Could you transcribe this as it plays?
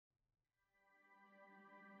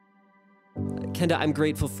Kenda, I'm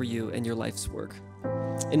grateful for you and your life's work.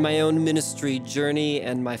 In my own ministry journey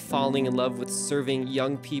and my falling in love with serving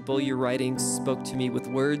young people, your writings spoke to me with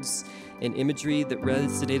words and imagery that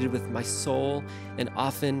resonated with my soul, and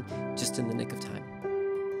often just in the nick of time.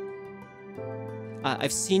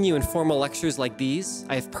 I've seen you in formal lectures like these.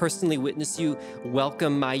 I have personally witnessed you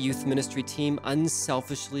welcome my youth ministry team,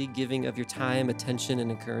 unselfishly giving of your time, attention,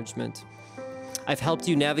 and encouragement. I've helped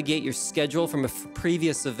you navigate your schedule from a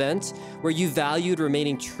previous event where you valued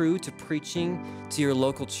remaining true to preaching to your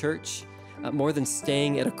local church more than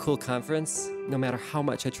staying at a cool conference, no matter how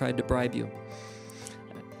much I tried to bribe you.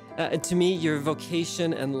 And to me, your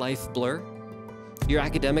vocation and life blur. Your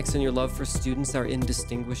academics and your love for students are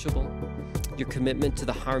indistinguishable. Your commitment to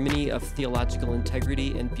the harmony of theological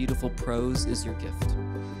integrity and beautiful prose is your gift.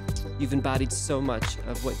 You've embodied so much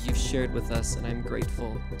of what you've shared with us, and I'm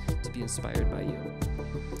grateful to be inspired by you.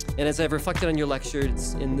 And as I've reflected on your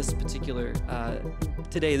lectures in this particular,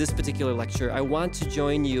 this particular lecture, I want to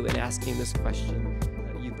join you in asking this question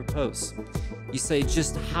you propose. You say,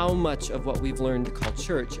 just how much of what we've learned to call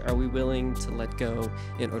church are we willing to let go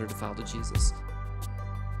in order to follow Jesus?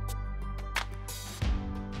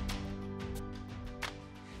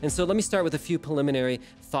 And so let me start with a few preliminary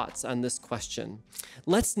thoughts on this question.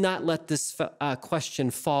 Let's not let this question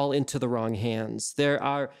fall into the wrong hands. There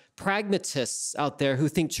are pragmatists out there who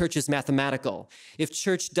think church is mathematical. If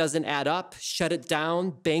church doesn't add up, shut it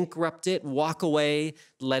down, bankrupt it, walk away,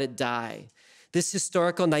 let it die. This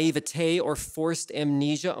historical naivete or forced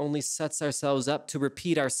amnesia only sets ourselves up to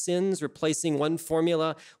repeat our sins, replacing one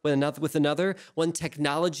formula with another, one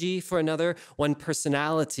technology for another, one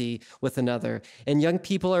personality with another. And young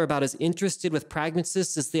people are about as interested with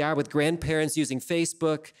pragmatists as they are with grandparents using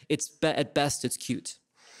Facebook. At best, it's cute.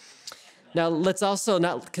 Now, let's also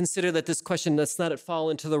not consider that this question, let's not fall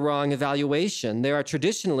into the wrong evaluation. There are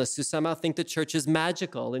traditionalists who somehow think the church is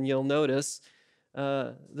magical, and you'll notice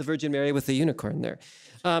the Virgin Mary with the unicorn there.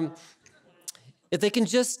 If they can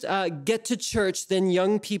just get to church, then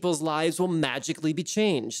young people's lives will magically be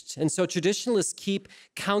changed. And so traditionalists keep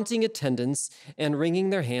counting attendance and wringing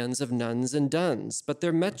their hands of nuns and duns, but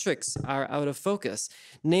their metrics are out of focus.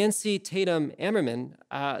 Nancy Tatum Ammerman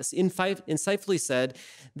insightfully said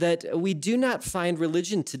that we do not find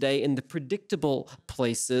religion today in the predictable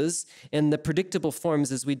places and the predictable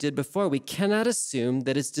forms as we did before. We cannot assume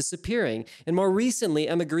that it's disappearing. And more recently,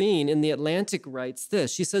 Emma Green in The Atlantic writes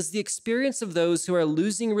this. She says, the experience of those who are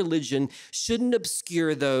losing religion shouldn't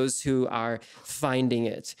obscure those who are finding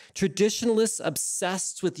it. Traditionalists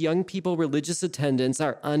obsessed with young people religious attendance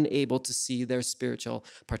are unable to see their spiritual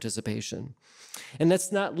participation. And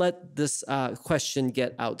let's not let this question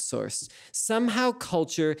get outsourced. Somehow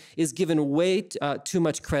culture is given way too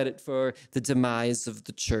much credit for the demise of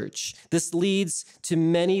the church. This leads to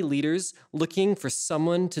many leaders looking for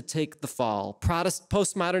someone to take the fall.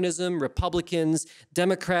 Postmodernism, Republicans,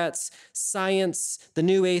 Democrats, science, the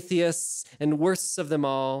new atheists, and worst of them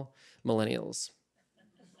all, millennials.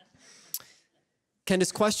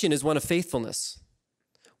 Kenda's question is one of faithfulness,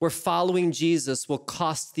 where following Jesus will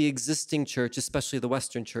cost the existing church, especially the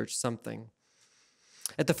Western church, something.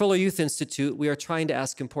 At the Fuller Youth Institute, we are trying to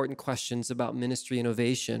ask important questions about ministry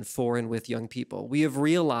innovation for and with young people. We have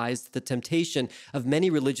realized the temptation of many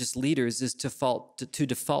religious leaders is to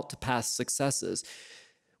default to past successes.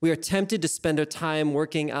 We are tempted to spend our time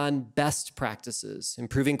working on best practices,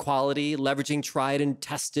 improving quality, leveraging tried and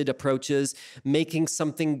tested approaches, making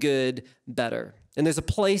something good better. And there's a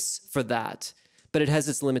place for that, but it has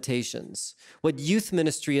its limitations. What youth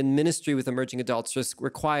ministry and ministry with emerging adults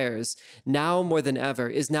requires, now more than ever,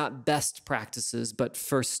 is not best practices, but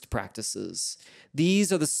first practices.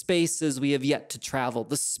 These are the spaces we have yet to travel,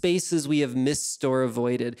 the spaces we have missed or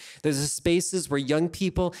avoided. There's the spaces where young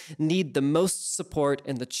people need the most support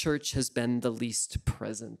and the church has been the least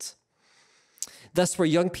present. Thus, where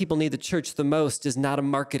young people need the church the most is not a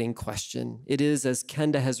marketing question. It is, as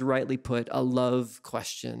Kenda has rightly put, a love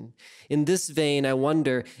question. In this vein, I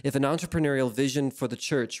wonder if an entrepreneurial vision for the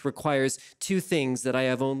church requires two things that I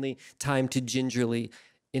have only time to gingerly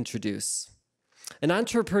introduce. An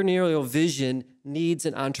entrepreneurial vision needs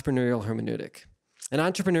an entrepreneurial hermeneutic. An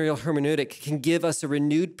entrepreneurial hermeneutic can give us a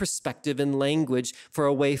renewed perspective and language for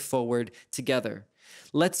a way forward together.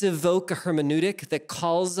 Let's evoke a hermeneutic that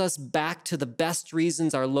calls us back to the best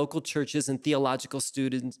reasons our local churches and theological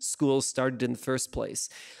schools started in the first place.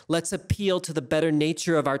 Let's appeal to the better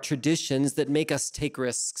nature of our traditions that make us take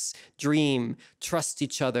risks, dream, trust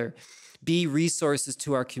each other, be resources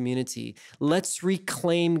to our community. Let's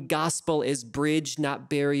reclaim gospel as bridge, not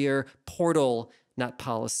barrier, portal, not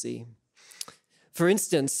policy. For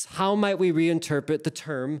instance, how might we reinterpret the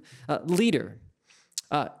term leader?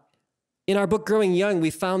 In our book, Growing Young, we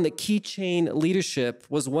found that keychain leadership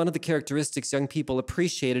was one of the characteristics young people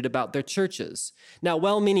appreciated about their churches. Now,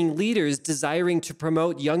 well-meaning leaders desiring to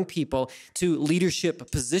promote young people to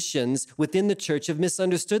leadership positions within the church have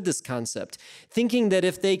misunderstood this concept, thinking that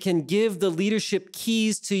if they can give the leadership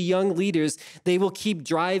keys to young leaders, they will keep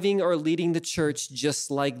driving or leading the church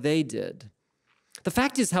just like they did. The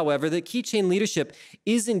fact is, however, that keychain leadership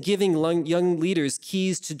isn't giving young leaders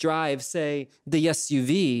keys to drive, say, the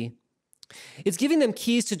SUV. It's giving them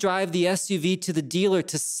keys to drive the SUV to the dealer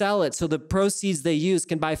to sell it so the proceeds they use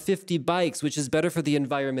can buy 50 bikes, which is better for the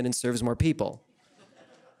environment and serves more people.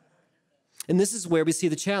 And this is where we see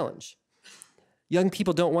the challenge. Young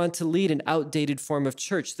people don't want to lead an outdated form of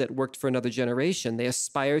church that worked for another generation. They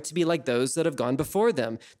aspire to be like those that have gone before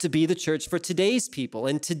them, to be the church for today's people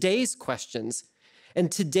and today's questions and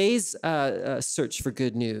today's search for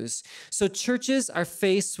good news. So churches are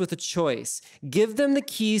faced with a choice. Give them the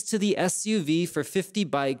keys to the SUV for 50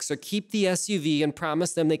 bikes, or keep the SUV and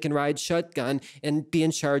promise them they can ride shotgun and be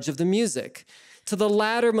in charge of the music. To the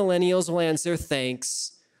latter, millennials will answer,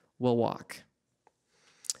 thanks, we'll walk.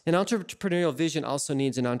 An entrepreneurial vision also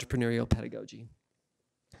needs an entrepreneurial pedagogy.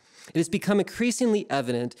 It has become increasingly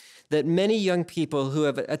evident that many young people who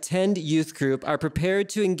have attended youth group are prepared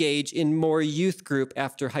to engage in more youth group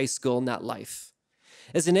after high school, not life.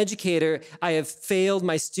 As an educator, I have failed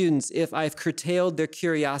my students if I've curtailed their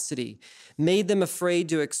curiosity, made them afraid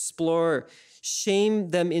to explore,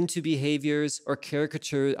 shamed them into behaviors, or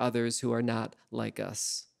caricatured others who are not like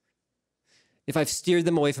us. If I've steered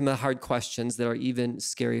them away from the hard questions that are even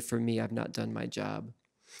scary for me, I've not done my job.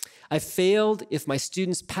 I failed if my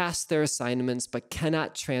students pass their assignments but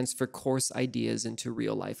cannot transfer course ideas into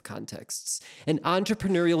real-life contexts. An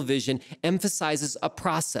entrepreneurial vision emphasizes a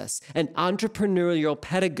process, an entrepreneurial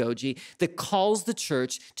pedagogy that calls the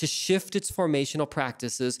church to shift its formational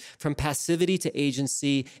practices from passivity to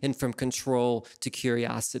agency and from control to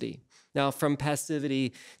curiosity. Now, from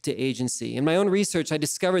passivity to agency. In my own research, I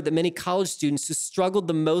discovered that many college students who struggled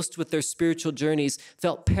the most with their spiritual journeys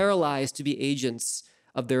felt paralyzed to be agents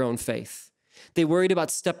of their own faith. They worried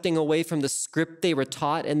about stepping away from the script they were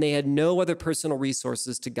taught, and they had no other personal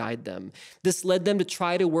resources to guide them. This led them to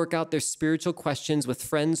try to work out their spiritual questions with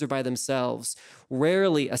friends or by themselves,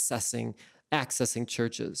 rarely accessing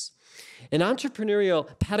churches. An entrepreneurial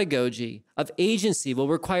pedagogy of agency will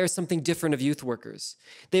require something different of youth workers.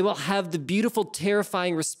 They will have the beautiful,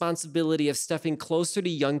 terrifying responsibility of stepping closer to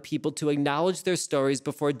young people to acknowledge their stories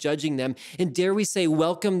before judging them, and dare we say,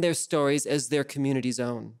 welcome their stories as their community's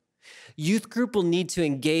own. Youth group will need to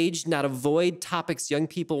engage, not avoid topics young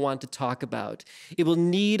people want to talk about. It will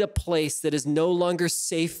need a place that is no longer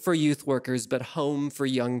safe for youth workers, but home for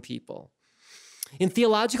young people. In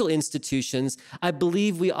theological institutions, I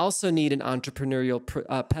believe we also need an entrepreneurial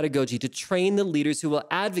pedagogy to train the leaders who will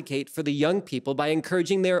advocate for the young people by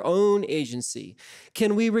encouraging their own agency.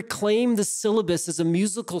 Can we reclaim the syllabus as a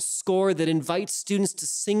musical score that invites students to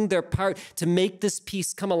sing their part to make this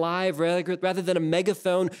piece come alive rather than a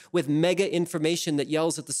megaphone with mega information that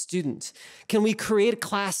yells at the student? Can we create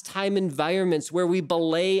class time environments where we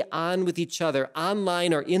belay on with each other,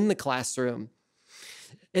 online or in the classroom,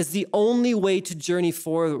 as the only way to journey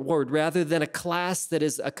forward rather than a class that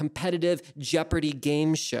is a competitive Jeopardy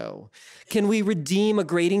game show? Can we redeem a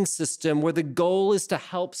grading system where the goal is to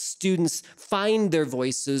help students find their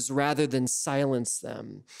voices rather than silence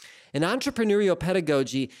them? An entrepreneurial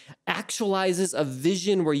pedagogy actualizes a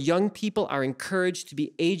vision where young people are encouraged to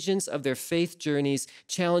be agents of their faith journeys,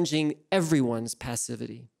 challenging everyone's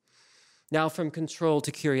passivity. Now, from control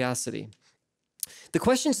to curiosity. The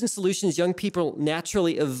questions and solutions young people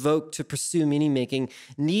naturally evoke to pursue meaning-making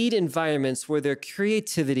need environments where their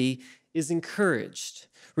creativity is encouraged.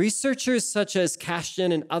 Researchers such as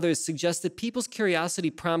Cashton and others suggest that people's curiosity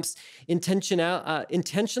prompts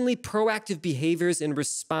intentionally proactive behaviors in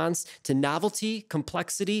response to novelty,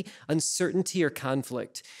 complexity, uncertainty, or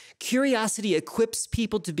conflict. Curiosity equips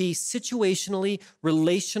people to be situationally,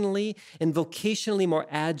 relationally, and vocationally more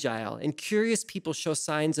agile, and curious people show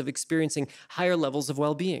signs of experiencing higher levels of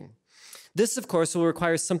well-being. This, of course, will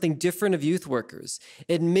require something different of youth workers,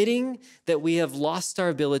 admitting that we have lost our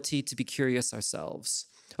ability to be curious ourselves.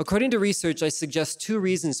 According to research, I suggest two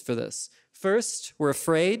reasons for this. First, we're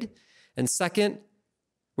afraid, and second,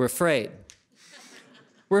 we're afraid.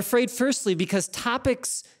 We're afraid, firstly, because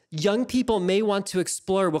topics young people may want to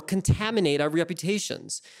explore will contaminate our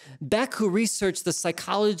reputations. Beck, who researched the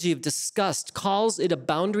psychology of disgust, calls it a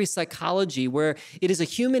boundary psychology where it is a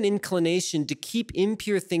human inclination to keep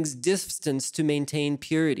impure things distant to maintain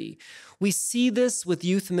purity. We see this with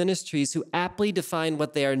youth ministries who aptly define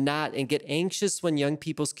what they are not and get anxious when young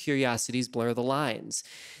people's curiosities blur the lines.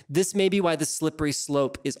 This may be why the slippery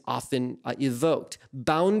slope is often evoked.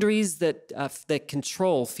 Boundaries that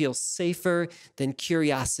control feel safer than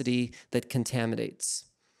curiosity that contaminates.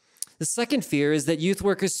 The second fear is that youth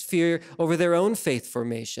workers fear over their own faith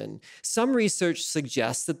formation. Some research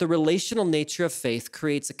suggests that the relational nature of faith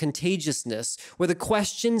creates a contagiousness where the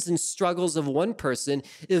questions and struggles of one person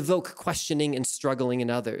evoke questioning and struggling in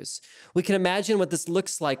others. We can imagine what this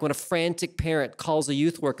looks like when a frantic parent calls a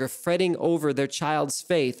youth worker fretting over their child's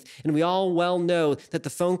faith, and we all well know that the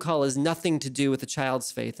phone call has nothing to do with the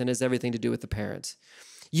child's faith and has everything to do with the parent.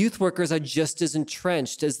 Youth workers are just as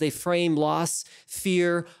entrenched as they frame loss,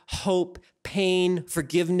 fear, hope, pain,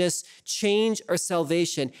 forgiveness, change, or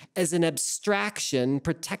salvation as an abstraction,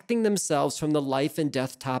 protecting themselves from the life and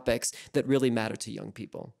death topics that really matter to young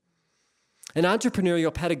people. An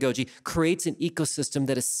entrepreneurial pedagogy creates an ecosystem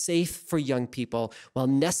that is safe for young people while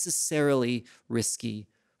necessarily risky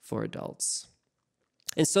for adults.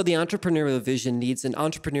 And so the entrepreneurial vision needs an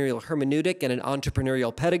entrepreneurial hermeneutic and an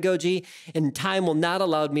entrepreneurial pedagogy, and time will not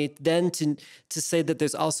allow me then to say that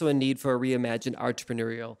there's also a need for a reimagined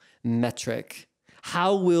entrepreneurial metric.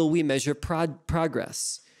 How will we measure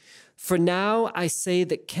progress? For now, I say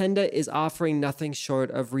that Kenda is offering nothing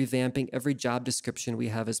short of revamping every job description we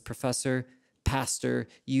have as professor, pastor,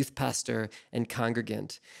 youth pastor, and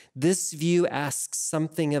congregant. This view asks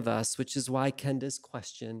something of us, which is why Kenda's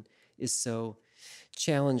question is so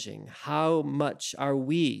challenging. How much are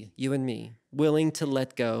we, you and me, willing to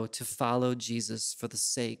let go to follow Jesus for the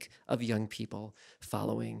sake of young people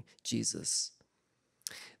following Jesus?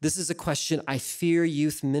 This is a question I fear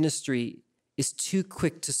youth ministry is too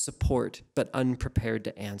quick to support but unprepared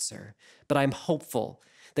to answer. But I'm hopeful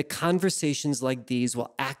that conversations like these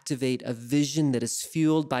will activate a vision that is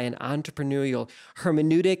fueled by an entrepreneurial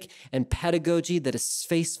hermeneutic and pedagogy that is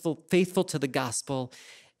faithful to the gospel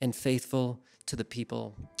and faithful to the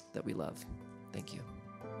people that we love. Thank you.